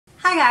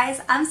Hi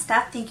guys, I'm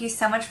Steph. Thank you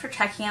so much for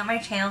checking out my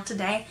channel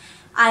today.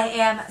 I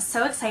am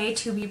so excited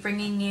to be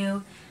bringing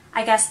you,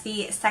 I guess,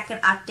 the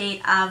second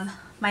update of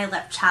my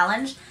lip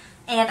challenge.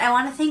 And I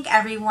want to thank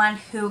everyone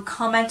who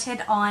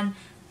commented on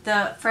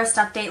the first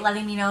update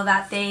letting me know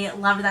that they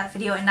loved that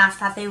video enough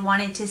that they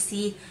wanted to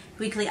see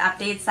weekly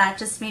updates. That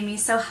just made me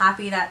so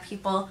happy that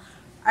people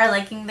are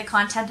liking the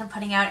content I'm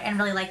putting out and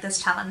really like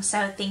this challenge.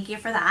 So thank you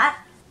for that.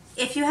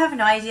 If you have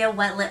no idea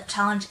what lip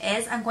challenge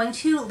is, I'm going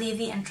to leave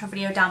the intro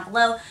video down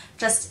below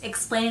just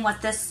explaining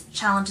what this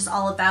challenge is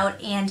all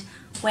about. And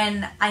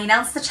when I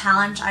announced the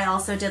challenge, I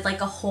also did like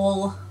a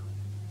whole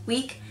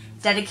week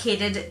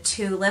dedicated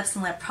to lips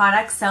and lip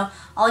products. So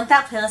I'll link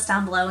that playlist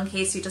down below in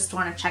case you just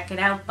want to check it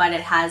out. But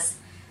it has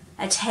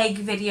a tag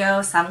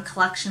video, some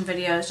collection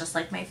videos, just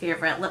like my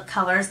favorite lip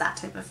colors, that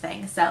type of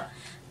thing. So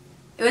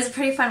it was a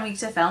pretty fun week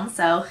to film.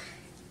 So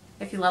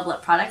if you love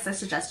lip products, I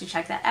suggest you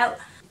check that out.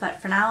 But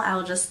for now, I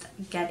will just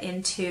get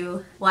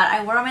into what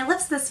I wore on my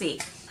lips this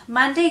week.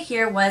 Monday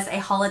here was a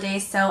holiday,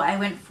 so I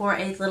went for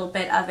a little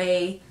bit of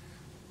a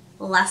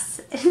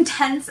less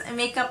intense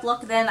makeup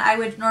look than I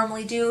would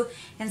normally do.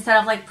 Instead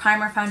of like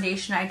primer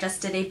foundation, I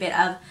just did a bit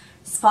of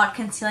spot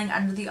concealing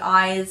under the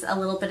eyes, a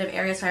little bit of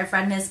areas where I've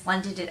redness,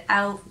 blended it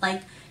out,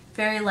 like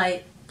very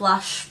light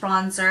blush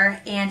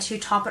bronzer, and to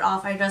top it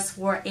off, I just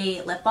wore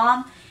a lip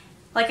balm.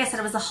 Like I said,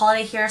 it was a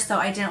holiday here, so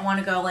I didn't want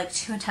to go like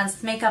too intense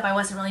with makeup. I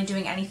wasn't really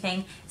doing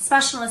anything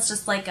special. It's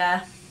just like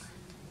a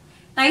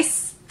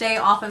nice day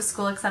off of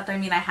school, except I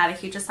mean I had a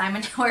huge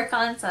assignment to work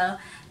on, so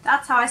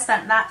that's how I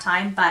spent that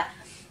time. But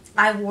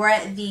I wore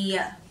the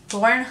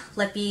Born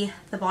Lippy,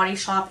 the Body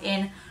Shop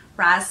in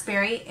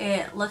Raspberry.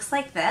 It looks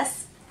like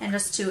this, and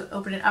just to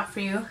open it up for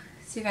you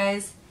so you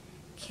guys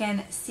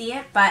can see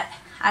it, but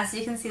as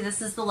you can see,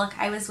 this is the look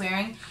I was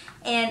wearing,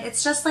 and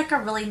it's just like a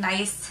really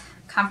nice,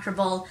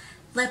 comfortable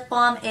lip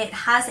balm. It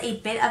has a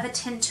bit of a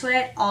tint to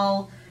it.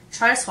 I'll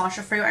try to swatch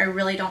it for you. I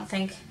really don't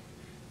think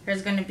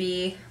there's going to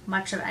be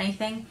much of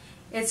anything.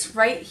 It's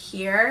right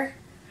here.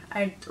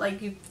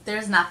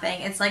 There's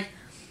nothing. It's like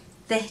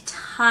the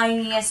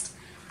tiniest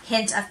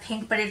hint of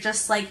pink, but it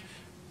just like,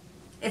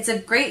 it's a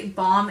great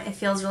balm. It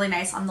feels really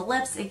nice on the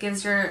lips. It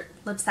gives your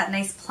lips that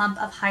nice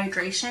plump of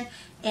hydration.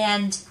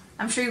 And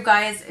I'm sure you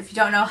guys, if you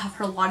don't know, have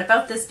heard a lot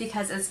about this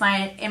because it's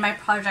in my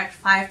Project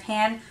 5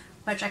 pan,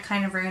 which I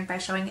kind of ruined by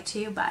showing it to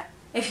you, but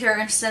if you're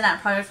interested in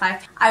that Project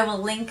 5, I will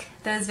link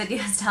those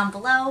videos down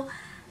below.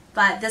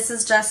 But this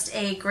is just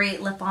a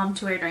great lip balm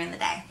to wear during the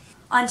day.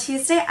 On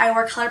Tuesday, I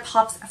wore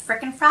ColourPop's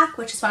Frack,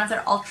 which is one of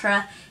their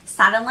Ultra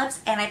Satin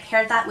lips, and I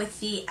paired that with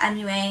the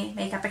MUA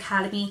Makeup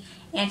Academy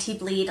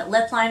Anti-Bleed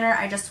Lip Liner.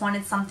 I just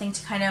wanted something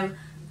to kind of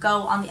go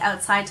on the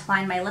outside to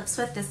line my lips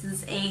with. This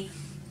is a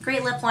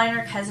great lip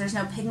liner because there's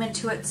no pigment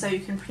to it, so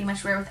you can pretty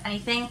much wear it with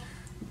anything.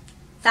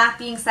 That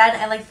being said,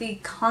 I like the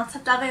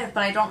concept of it,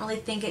 but I don't really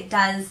think it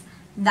does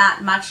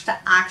that much to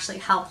actually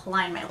help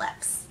line my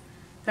lips.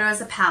 There was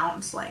a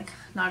pound, like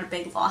not a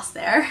big loss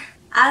there.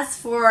 As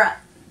for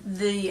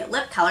the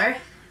lip color,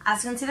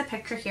 as you can see the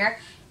picture here,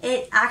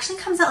 it actually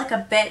comes out like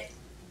a bit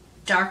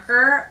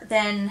darker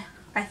than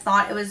I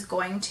thought it was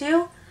going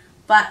to,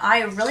 but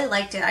I really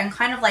liked it. I'm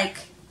kind of like,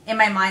 in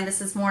my mind, this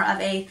is more of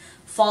a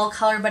fall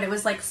color, but it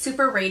was like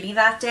super rainy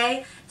that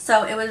day,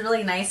 so it was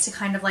really nice to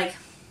kind of like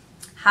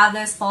have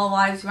those fall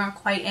vibes. We weren't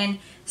quite in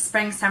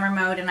spring summer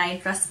mode, and I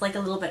dressed like a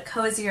little bit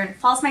cozier, and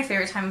fall's my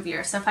favorite time of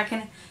year, so if I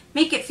can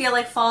make it feel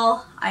like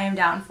fall, I am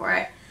down for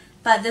it.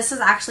 But this was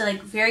actually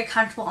like very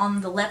comfortable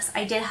on the lips.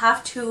 I did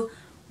have to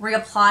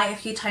reapply a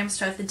few times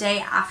throughout the day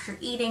after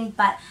eating,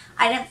 but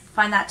I didn't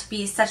find that to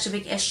be such a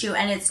big issue,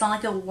 and it's not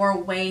like it wore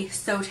away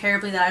so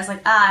terribly that I was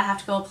like, I have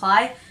to go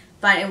apply,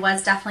 but it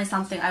was definitely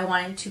something I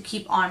wanted to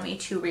keep on me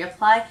to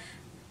reapply.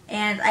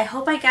 And I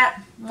hope I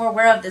get more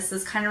aware of this.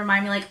 This kind of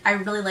reminded me, like, I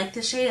really like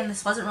this shade, and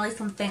this wasn't really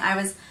something I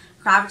was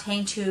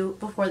gravitating to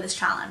before this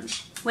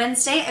challenge.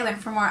 Wednesday, I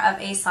went for more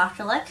of a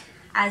softer look,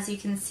 as you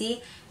can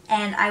see,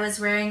 and I was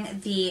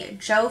wearing the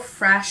Joe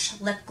Fresh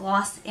lip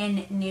gloss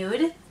in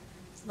Nude.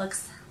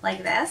 Looks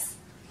like this.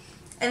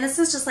 And this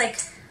is just like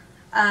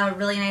a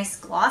really nice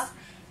gloss.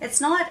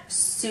 It's not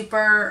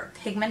super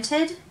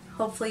pigmented.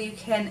 Hopefully you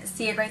can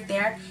see it right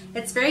there.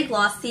 It's very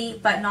glossy,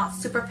 but not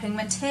super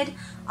pigmented.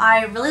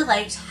 I really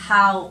liked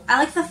how, I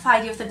like the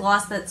idea of the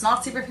gloss that it's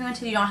not super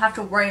pigmented. You don't have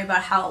to worry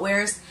about how it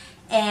wears.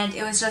 And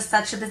it was just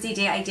such a busy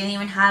day. I didn't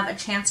even have a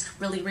chance to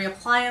really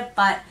reapply it,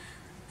 but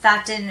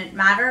that didn't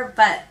matter.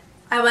 But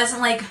I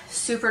wasn't like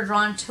super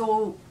drawn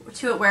to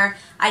it where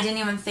I didn't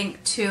even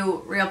think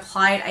to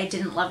reapply it. I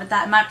didn't love it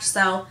that much.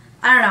 So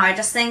I don't know. I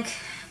just think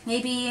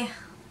maybe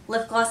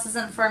lip gloss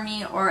isn't for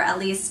me, or at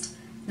least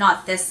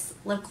not this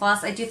lip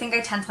gloss. I do think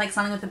I tend to like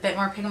something with a bit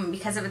more pigment,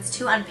 because if it's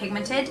too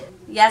unpigmented,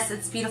 yes,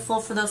 it's beautiful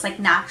for those like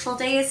natural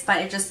days,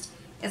 but it just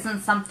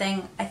isn't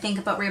something I think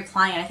about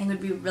reapplying. I think it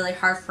would be really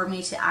hard for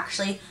me to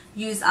actually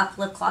use up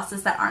lip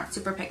glosses that aren't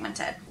super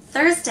pigmented.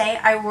 Thursday,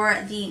 I wore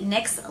the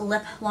NYX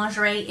Lip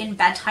Lingerie in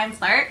Bedtime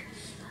Flirt.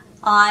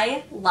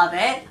 I love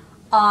it.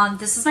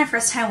 This is my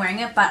first time wearing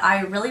it, but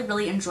I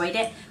really enjoyed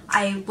it.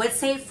 I would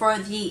say for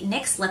the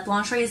NYX lip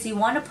lingeries, you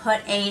want to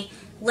put a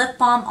lip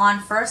balm on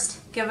first,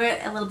 give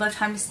it a little bit of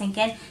time to sink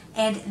in,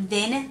 and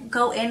then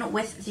go in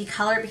with the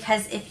color,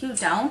 because if you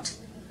don't,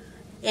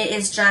 it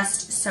is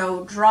just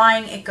so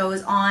drying. It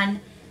goes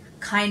on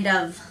kind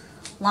of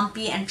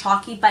lumpy and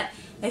chalky, but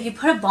if you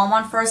put a balm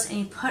on first and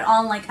you put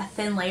on like a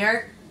thin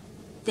layer,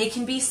 they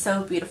can be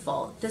so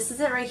beautiful. This is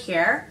it right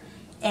here,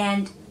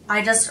 and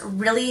I just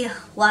really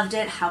loved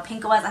it, how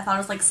pink it was. I thought it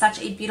was like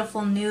such a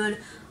beautiful nude.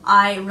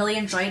 I really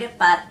enjoyed it,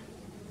 but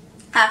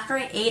after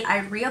I ate, I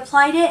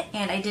reapplied it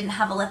and I didn't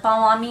have a lip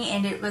balm on me,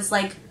 and it was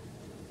like,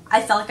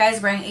 I felt like I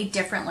was wearing a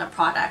different lip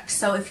product.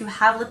 So if you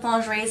have lip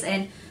lingeries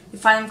and you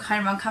find them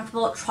kind of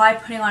uncomfortable, try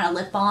putting on a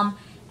lip balm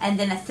and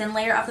then a thin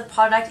layer of the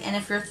product. And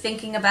if you're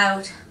thinking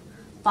about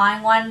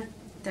buying one,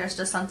 there's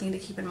just something to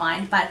keep in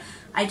mind. But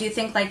I do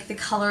think like the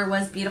color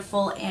was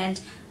beautiful,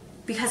 and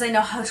because I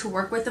know how to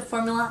work with the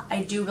formula,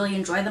 I do really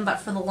enjoy them.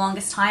 But for the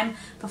longest time,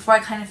 before I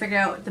kind of figured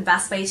out the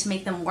best way to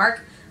make them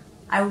work,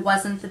 I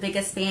wasn't the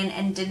biggest fan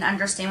and didn't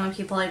understand when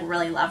people like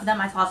really love them.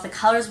 I thought the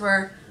colors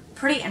were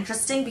pretty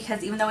interesting,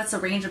 because even though it's a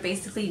range of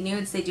basically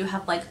nudes, they do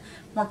have like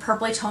more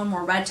purpley tone,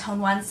 more red tone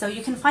ones, so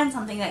you can find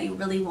something that you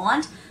really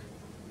want.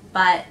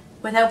 But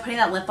without putting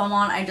that lip balm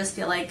on, I just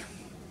feel like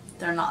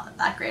they're not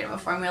that great of a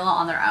formula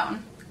on their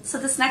own. So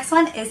this next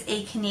one is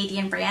a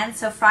Canadian brand.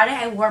 So Friday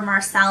I wore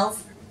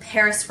Marcelle's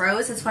Paris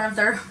Rose. It's one of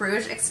their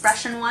Rouge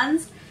Xpression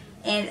ones,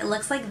 and it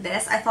looks like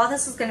this. I thought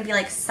this was going to be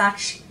like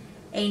such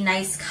a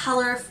nice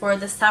color for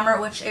the summer,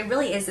 which it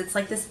really is. It's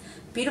like this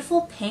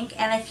beautiful pink,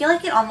 and I feel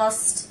like it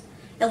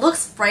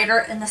looks brighter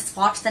in the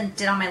swatch than it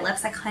did on my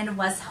lips. I kind of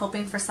was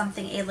hoping for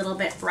something a little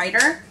bit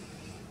brighter.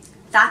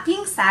 That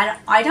being said,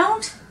 I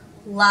don't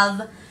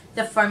love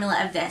the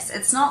formula of this.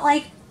 It's not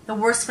like the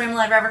worst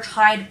formula I've ever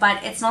tried,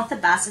 but it's not the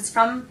best. It's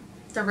from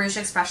the Rouge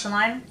Xpression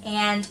line,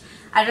 and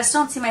I just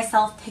don't see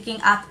myself picking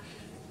up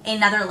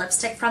another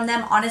lipstick from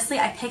them. Honestly,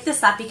 I picked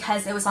this up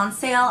because it was on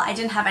sale. I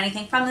didn't have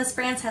anything from this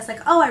brand, so I was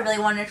like, oh, I really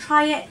wanted to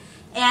try it,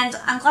 and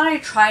I'm glad I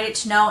tried it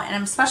to know, and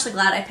I'm especially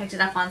glad I picked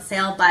it up on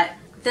sale. But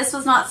this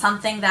was not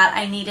something that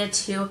I needed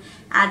to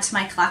add to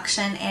my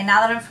collection, and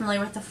now that I'm familiar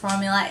with the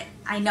formula,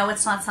 I know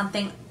it's not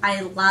something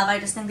I love. I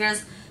just think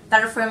there's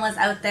better formulas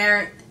out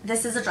there.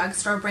 This is a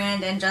drugstore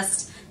brand, and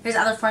just there's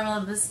other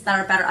formulas that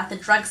are better at the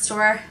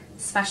drugstore,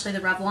 especially the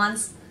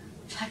Revlons.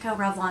 Check out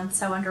Revlon,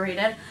 so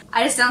underrated.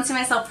 I just don't see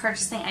myself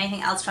purchasing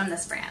anything else from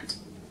this brand.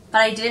 But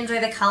I did enjoy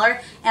the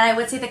color, and I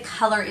would say the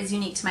color is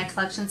unique to my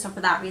collection, so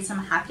for that reason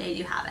I'm happy I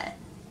do have it.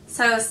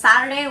 So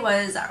Saturday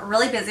was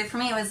really busy for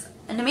me. It was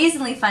an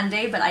amazingly fun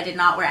day, but I did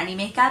not wear any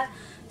makeup.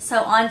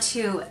 So on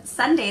to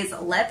Sunday's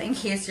lip, in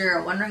case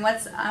you're wondering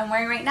what I'm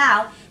wearing right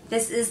now.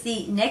 This is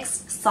the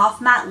NYX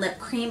Soft Matte Lip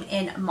Cream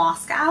in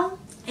Moscow.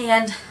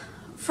 And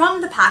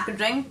from the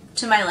packaging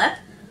to my lip,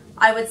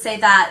 I would say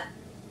that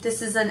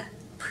this is a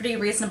pretty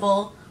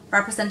reasonable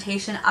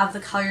representation of the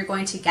color you're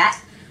going to get.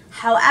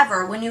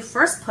 However, when you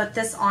first put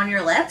this on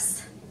your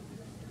lips,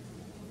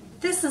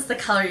 this is the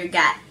color you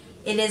get.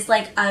 It is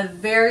like a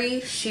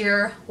very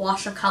sheer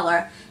wash of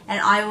color,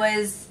 and I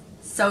was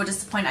so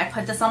disappointed. I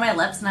put this on my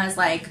lips and I was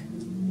like,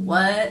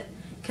 what?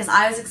 Because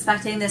I was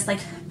expecting this like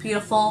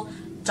beautiful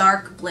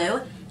dark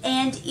blue,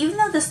 and even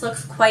though this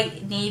looks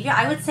quite navy,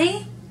 I would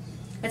say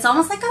it's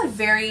almost like a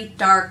very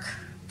dark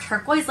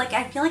turquoise. Like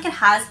I feel like it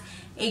has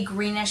a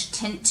greenish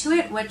tint to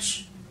it,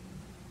 which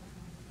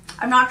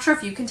I'm not sure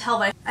if you can tell,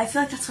 but I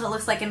feel like that's what it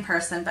looks like in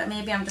person, but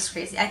maybe I'm just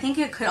crazy. I think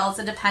it could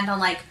also depend on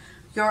like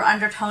your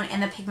undertone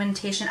and the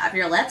pigmentation of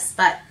your lips,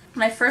 but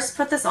when I first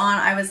put this on,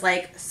 I was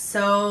like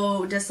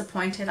so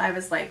disappointed. I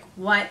was like,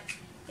 what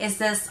is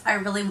this? I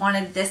really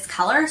wanted this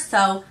color.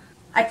 So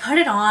I put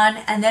it on,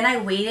 and then I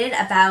waited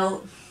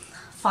about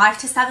 5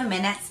 to 7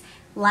 minutes,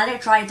 let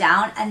it dry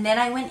down, and then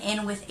I went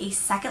in with a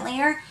second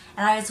layer,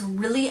 and I was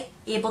really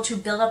able to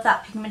build up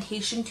that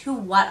pigmentation to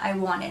what I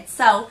wanted.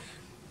 So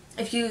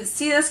if you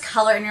see this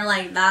color and you're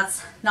like,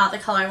 that's not the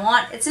color I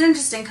want, it's an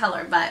interesting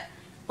color, but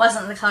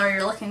wasn't the color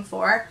you're looking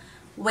for,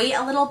 wait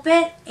a little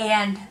bit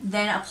and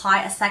then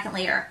apply a second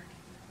layer.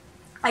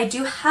 I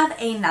do have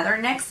another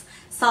NYX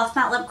Soft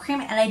Matte Lip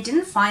Cream, and I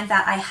didn't find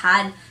that I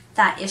had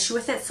that issue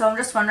with it, so I'm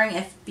just wondering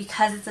if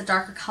because it's a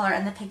darker color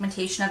and the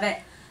pigmentation of it,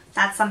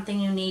 that's something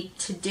you need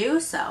to do.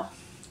 So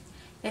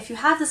if you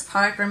have this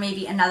product or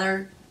maybe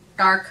another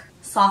dark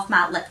soft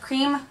matte lip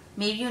cream,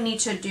 maybe you need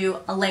to do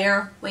a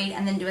layer, wait,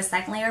 and then do a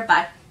second layer,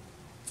 but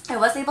I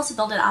was able to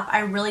build it up.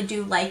 I really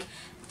do like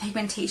the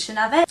pigmentation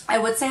of it. I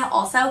would say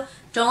also,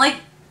 don't like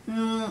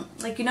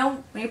you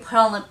know when you put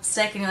on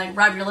lipstick and you like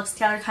rub your lips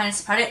together, kind of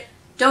spread it,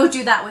 don't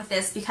do that with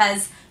this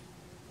because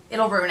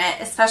it'll ruin it,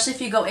 especially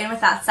if you go in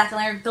with that second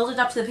layer, build it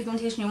up to the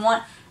pigmentation you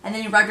want, and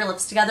then you rub your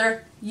lips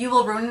together, you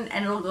will ruin it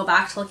and it'll go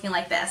back to looking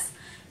like this.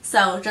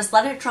 So just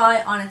let it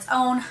dry on its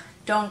own,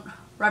 don't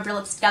rub your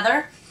lips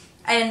together.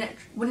 And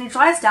when it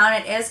dries down,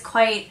 it is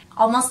quite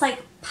almost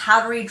like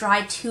powdery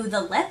dry to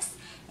the lips,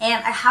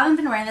 and I haven't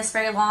been wearing this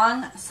very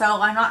long,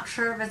 so I'm not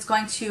sure if it's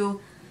going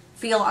to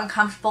feel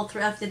uncomfortable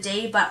throughout the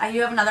day, but I do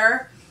have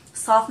another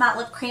soft matte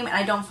lip cream, and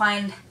I don't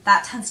find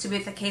that tends to be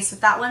the case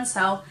with that one,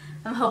 so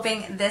I'm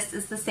hoping this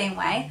is the same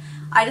way.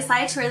 I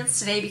decided to wear this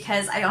today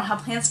because I don't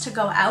have plans to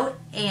go out,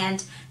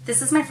 and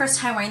this is my first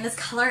time wearing this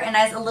color, and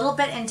I was a little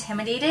bit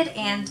intimidated,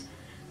 and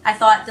I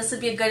thought this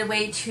would be a good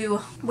way to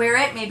wear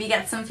it, maybe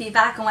get some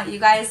feedback on what you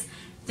guys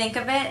think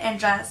of it, and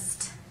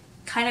just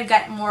kind of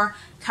get more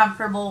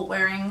comfortable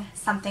wearing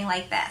something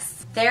like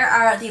this. There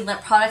are the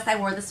lip products I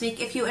wore this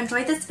week. If you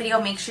enjoyed this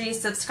video, make sure you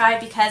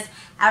subscribe because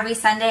every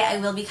Sunday I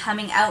will be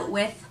coming out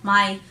with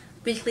my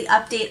weekly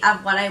update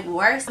of what I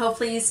wore. So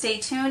hopefully you stay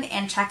tuned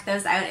and check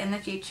those out in the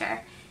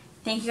future.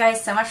 Thank you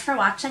guys so much for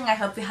watching. I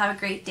hope you have a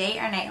great day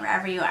or night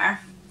wherever you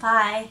are.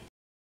 Bye!